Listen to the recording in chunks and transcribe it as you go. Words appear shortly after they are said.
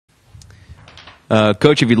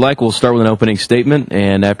Coach, if you'd like, we'll start with an opening statement,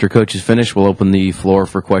 and after Coach is finished, we'll open the floor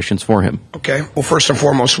for questions for him. Okay. Well, first and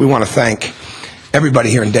foremost, we want to thank everybody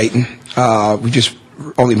here in Dayton. We've just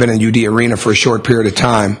only been in UD Arena for a short period of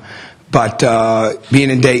time. But being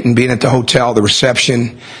in Dayton, being at the hotel, the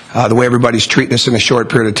reception, the way everybody's treating us in a short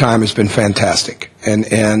period of time has been fantastic. And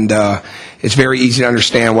it's very easy to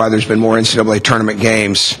understand why there's been more NCAA tournament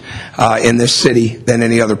games in this city than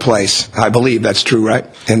any other place. I believe that's true, right?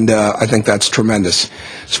 And I think that's tremendous.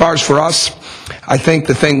 As far as for us, I think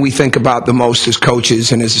the thing we think about the most as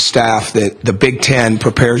coaches and as a staff, that the Big Ten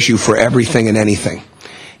prepares you for everything and anything.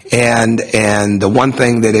 And the one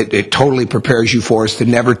thing that it totally prepares you for is to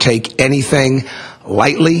never take anything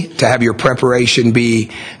lightly, to have your preparation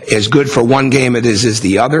be as good for one game as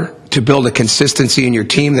the other, to build a consistency in your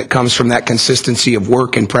team that comes from that consistency of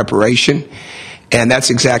work and preparation. And that's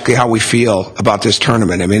exactly how we feel about this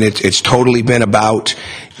tournament. I mean, it's totally been about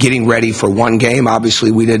getting ready for one game.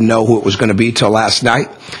 Obviously, we didn't know who it was going to be till last night.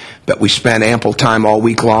 But we spent ample time all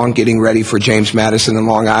week long getting ready for James Madison in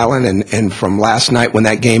Long Island. And from last night when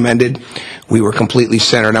that game ended, we were completely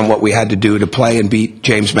centered on what we had to do to play and beat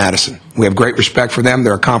James Madison. We have great respect for them.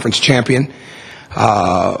 They're a conference champion.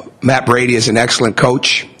 Matt Brady is an excellent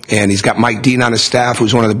coach, and he's got Mike Dean on his staff,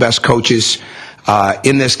 who's one of the best coaches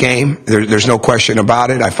in this game. There's no question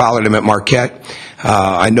about it. I followed him at Marquette.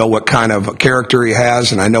 I know what kind of character he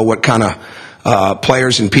has, and I know what kind of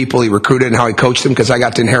players and people he recruited and how he coached them, because I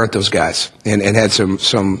got to inherit those guys and had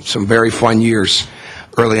some very fun years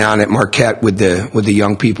early on at Marquette with the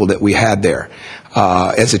young people that we had there.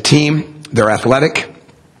 As a team, they're athletic,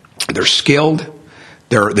 they're skilled,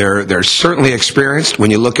 they're certainly experienced.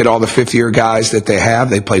 When you look at all the fifth-year guys that they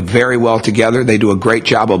have, they play very well together. They do a great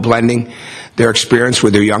job of blending their experience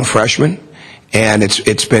with their young freshmen. And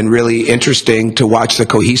it's been really interesting to watch the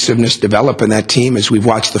cohesiveness develop in that team as we've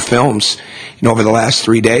watched the films, over the last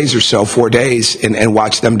 3 days or so, 4 days, and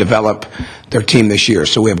watch them develop their team this year.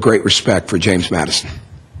 So we have great respect for James Madison.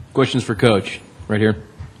 Questions for Coach, right here.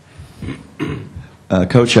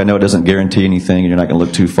 Coach, I know it doesn't guarantee anything and you're not going to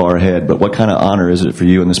look too far ahead, but what kind of honor is it for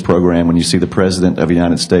you in this program when you see the President of the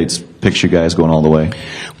United States picture you guys going all the way?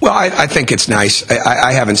 Well, I think it's nice.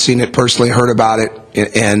 I haven't seen it personally, heard about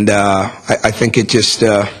it, and I think it's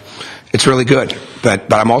really good.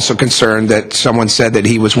 But I'm also concerned that someone said that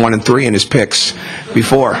he was 1-3 in his picks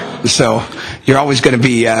before. So you're always going to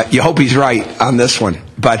be, you hope he's right on this one.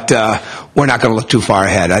 But we're not going to look too far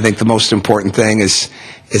ahead. I think the most important thing is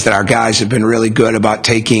that our guys have been really good about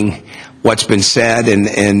taking what's been said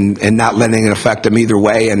and not letting it affect them either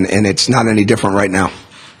way, and it's not any different right now.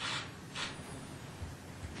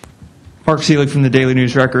 Mark Seelig from the Daily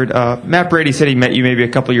News Record. Matt Brady said he met you maybe a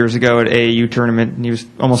couple years ago at AAU tournament, and he was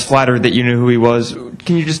almost flattered that you knew who he was.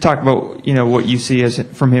 Can you just talk about what you see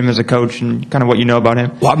from him as a coach and kind of what you know about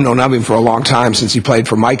him? Well, I've known of him for a long time, since he played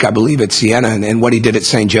for Mike, I believe, at Siena, and what he did at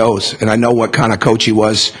St. Joe's. And I know what kind of coach he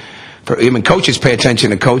was. Coaches pay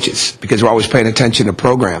attention to coaches because we're always paying attention to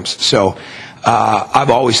programs. So I've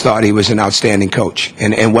always thought he was an outstanding coach,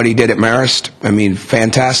 and what he did at Marist,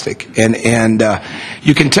 fantastic. And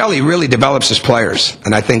you can tell he really develops his players,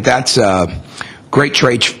 and I think that's a great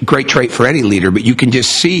trait for any leader. But you can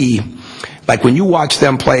just see, like when you watch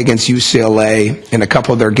them play against UCLA in a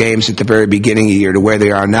couple of their games at the very beginning of the year to where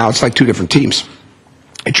they are now, it's like two different teams.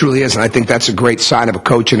 It truly is, and I think that's a great sign of a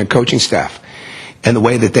coach and a coaching staff, and the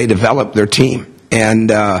way that they develop their team.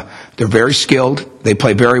 And they're very skilled. They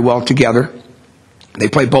play very well together. They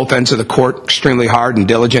play both ends of the court extremely hard and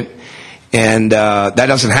diligent. And that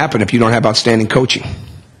doesn't happen if you don't have outstanding coaching.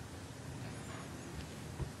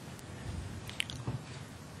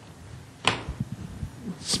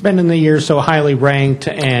 Spending the year so highly ranked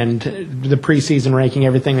and the preseason ranking,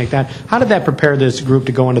 everything like that, how did that prepare this group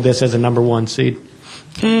to go into this as a #1 seed?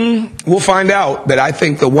 We'll find out. But I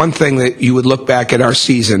think the one thing that you would look back at our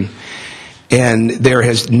season, and there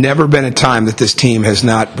has never been a time that this team has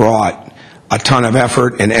not brought a ton of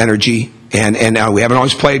effort and energy. And we haven't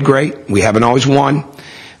always played great. We haven't always won.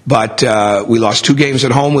 But we lost 2 games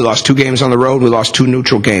at home. We lost 2 games on the road. We lost 2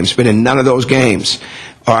 neutral games. But in none of those games,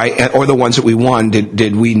 all right, or the ones that we won,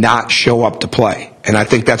 did we not show up to play. And I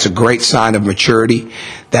think that's a great sign of maturity.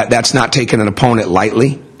 That's not taking an opponent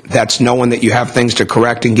lightly. That's knowing that you have things to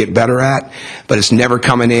correct and get better at, but it's never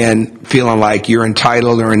coming in feeling like you're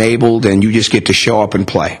entitled or enabled and you just get to show up and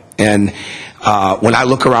play. And when I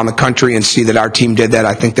look around the country and see that our team did that,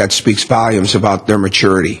 I think that speaks volumes about their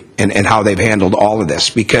maturity and how they've handled all of this.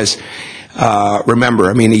 Because remember,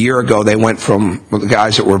 a year ago they went from, the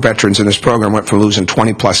guys that were veterans in this program went from losing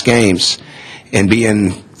 20-plus games and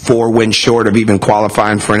being 4 wins short of even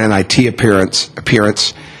qualifying for an NIT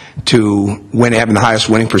appearance to having the highest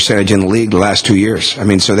winning percentage in the league the last 2 years. I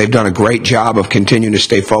mean, so they've done a great job of continuing to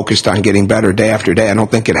stay focused on getting better day after day. I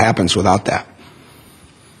don't think it happens without that.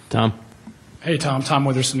 Tom? Hey, Tom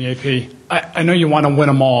Withers from the AP. I know you want to win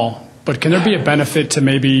them all, but can there be a benefit to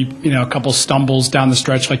maybe, a couple stumbles down the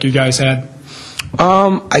stretch like you guys had?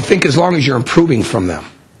 I think as long as you're improving from them.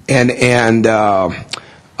 And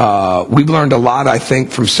we've learned a lot, I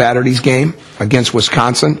think, from Saturday's game against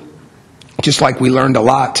Wisconsin, just like we learned a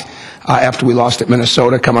lot after we lost at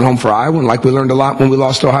Minnesota coming home for Iowa, and like we learned a lot when we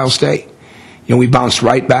lost to Ohio State. We bounced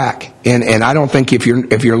right back. And I don't think if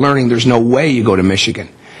you're learning, there's no way you go to Michigan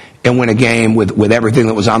and win a game with everything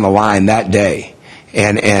that was on the line that day,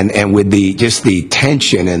 and with just the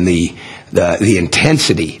tension and the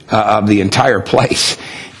intensity of the entire place.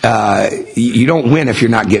 You don't win if you're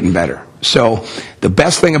not getting better. So the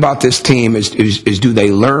best thing about this team is do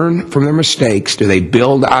they learn from their mistakes? Do they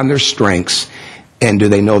build on their strengths? And do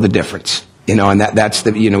they know the difference? And that's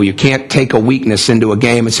you can't take a weakness into a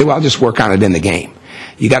game and say, well, I'll just work on it in the game.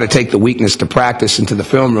 You got to take the weakness to practice into the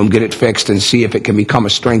film room, get it fixed, and see if it can become a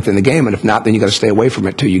strength in the game. And if not, then you got to stay away from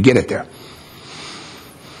it till you get it there.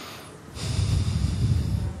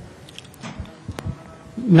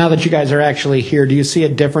 Now that you guys are actually here, do you see a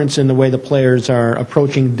difference in the way the players are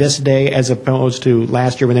approaching this day as opposed to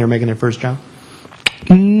last year when they were making their first jump?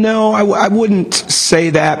 No, I wouldn't say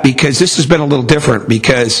that, because this has been a little different,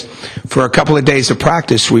 because for a couple of days of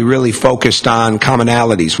practice we really focused on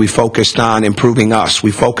commonalities. We focused on improving us.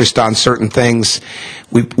 We focused on certain things.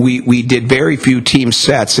 We did very few team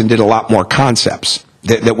sets and did a lot more concepts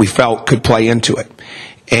that we felt could play into it.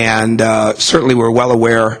 And certainly we're well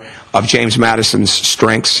aware of James Madison's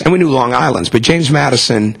strengths, and we knew Long Island's, but James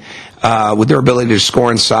Madison, with their ability to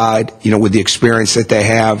score inside, with the experience that they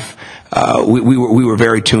have, we were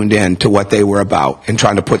very tuned in to what they were about and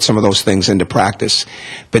trying to put some of those things into practice.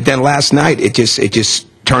 But then last night, it just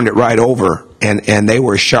turned it right over, and they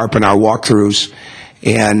were sharp in our walkthroughs.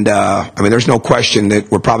 And there's no question that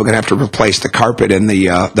we're probably going to have to replace the carpet in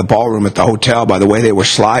the ballroom at the hotel by the way they were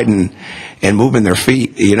sliding and moving their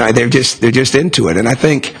feet. They're just into it. And I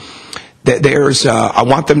think that I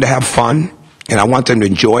want them to have fun, and I want them to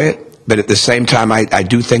enjoy it. But at the same time, I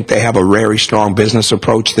do think they have a very strong business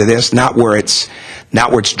approach to this. Not where it's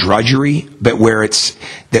drudgery, but where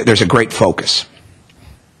there's a great focus.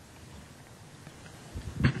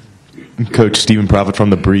 Coach Stephen Proffitt from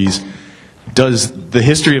the Breeze. Does the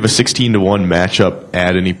history of a 16-1 matchup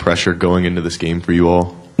add any pressure going into this game for you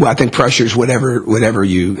all? Well, I think pressure is however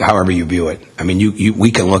you view it. I mean,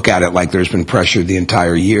 we can look at it like there's been pressure the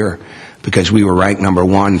entire year, because we were ranked number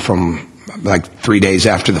one from like 3 days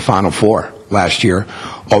after the Final Four last year.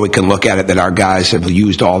 Or we can look at it that our guys have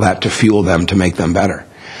used all that to fuel them to make them better.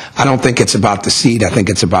 I don't think it's about the seed. I think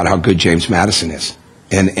it's about how good James Madison is.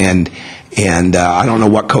 And I don't know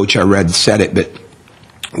what coach I read said it, but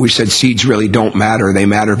we said seeds really don't matter. They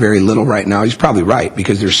matter very little right now. He's probably right,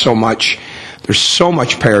 because there's so much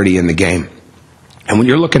parity in the game. And when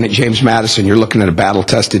you're looking at James Madison, you're looking at a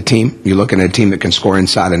battle-tested team. You're looking at a team that can score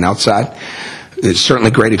inside and outside. It's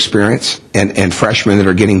certainly great experience, and freshmen that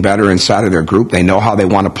are getting better inside of their group. They know how they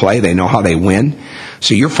want to play. They know how they win.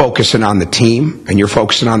 So you're focusing on the team, and you're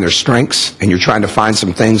focusing on their strengths, and you're trying to find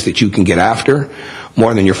some things that you can get after,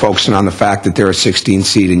 more than you're focusing on the fact that they're a 16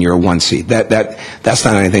 seed and you're a 1 seed. That's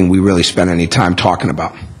not anything we really spend any time talking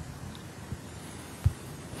about.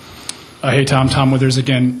 Hey, Tom Withers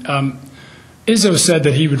again. Izzo said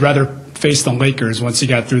that he would rather face the Lakers once he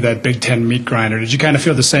got through that Big Ten meat grinder. Did you kind of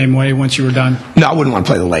feel the same way once you were done? No, I wouldn't want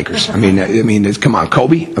to play the Lakers. I mean, come on,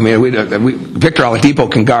 Kobe. I mean, Victor Oladipo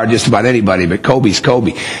can guard just about anybody, but Kobe's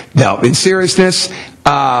Kobe. No, in seriousness,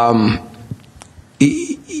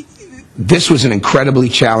 this was an incredibly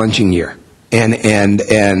challenging year,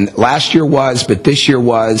 and last year was, but this year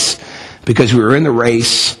was, because we were in the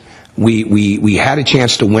race. We had a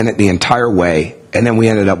chance to win it the entire way, and then we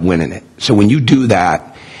ended up winning it. So when you do that,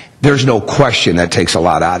 there's no question that takes a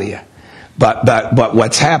lot out of you. But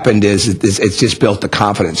what's happened is it's just built the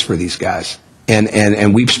confidence for these guys,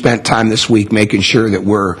 and we've spent time this week making sure that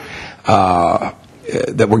we're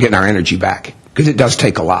getting our energy back, because it does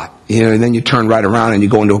take a lot, and then you turn right around and you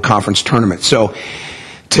go into a conference tournament. So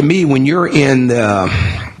to me, when you're in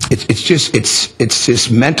it's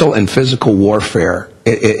just mental and physical warfare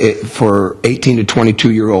for 18 to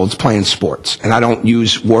 22-year-olds playing sports. And I don't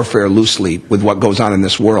use warfare loosely with what goes on in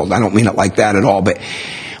this world. I don't mean it like that at all. But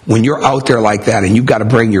when you're out there like that and you've got to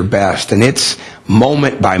bring your best, and it's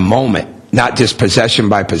moment by moment, not just possession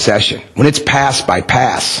by possession, when it's pass by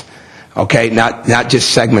pass, okay, not just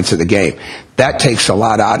segments of the game, that takes a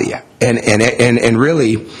lot out of you. And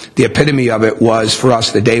really, the epitome of it was for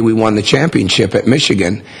us the day we won the championship at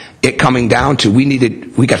Michigan, it coming down to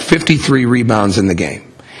we got 53 rebounds in the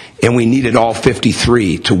game, and we needed all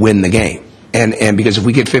 53 to win the game. And because if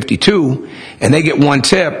we get 52 and they get one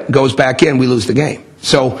tip, goes back in, we lose the game.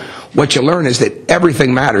 So what you learn is that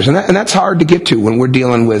everything matters, and that's hard to get to when we're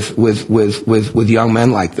dealing with young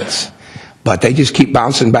men like this. But they just keep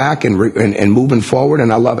bouncing back and moving forward,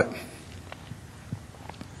 and I love it.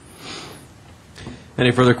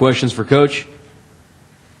 Any further questions for Coach?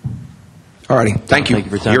 All righty. Thank you. Thank you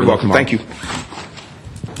for your time. You're welcome. Tomorrow. Thank you.